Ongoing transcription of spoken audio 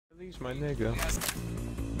Release my nigga.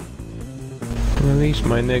 Release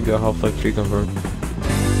my nigga, Half-Life 3 confirmed.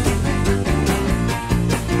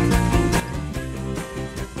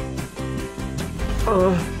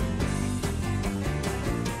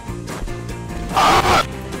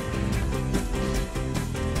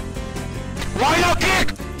 Why not kick?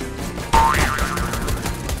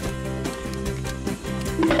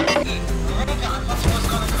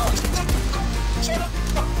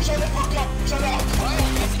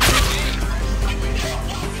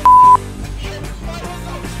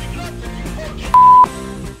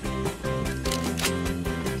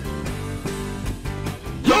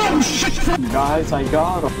 Yo, shit! Guys, I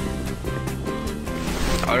got him.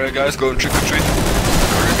 Alright guys, going trick-or-treat.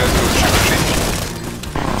 Alright guys, going trick-or-treat.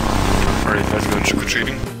 Alright guys, going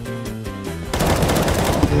trick-or-treating.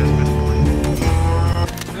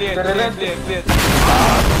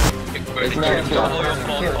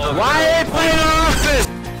 Why are they playing office?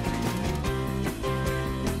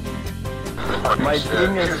 My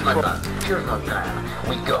thing is Here's our plan.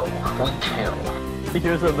 We go, we kill.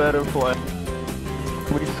 here's a better plan.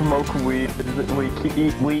 We smoke weed,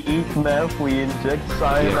 we eat meth, we inject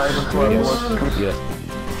cyanide into our blood. Yes.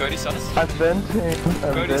 30 suns? I've been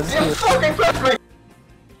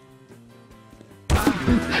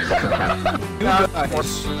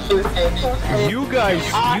You guys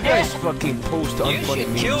fucking post unfunny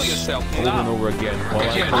memes over and over again while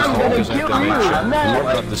I post because I have to mention we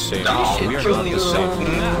are not the same. We are not the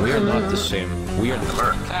same. We are not the same. We are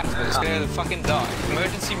not. It's gonna fucking die.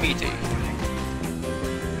 Emergency meeting.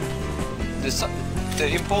 The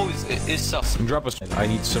info is sus. Drop us. I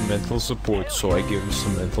need some mental support, so I give him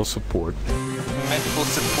some mental support. Medical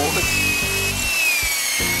support.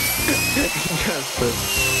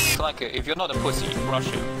 It's like if you're not a pussy, rush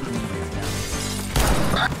him.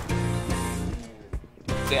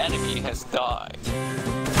 The enemy has died.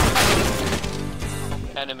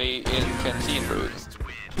 Enemy in canteen room.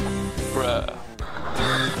 Bruh.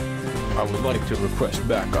 I would like to request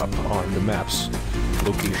backup on the map's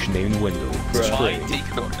location named window. Spray.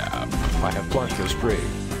 I have planted a spray.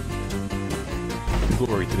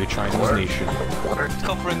 Glory to the Chinese nation.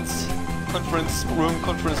 Conference room.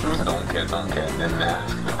 Don't care, then that.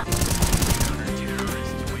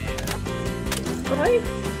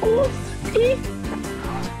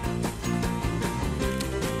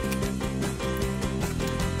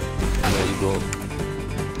 There you go.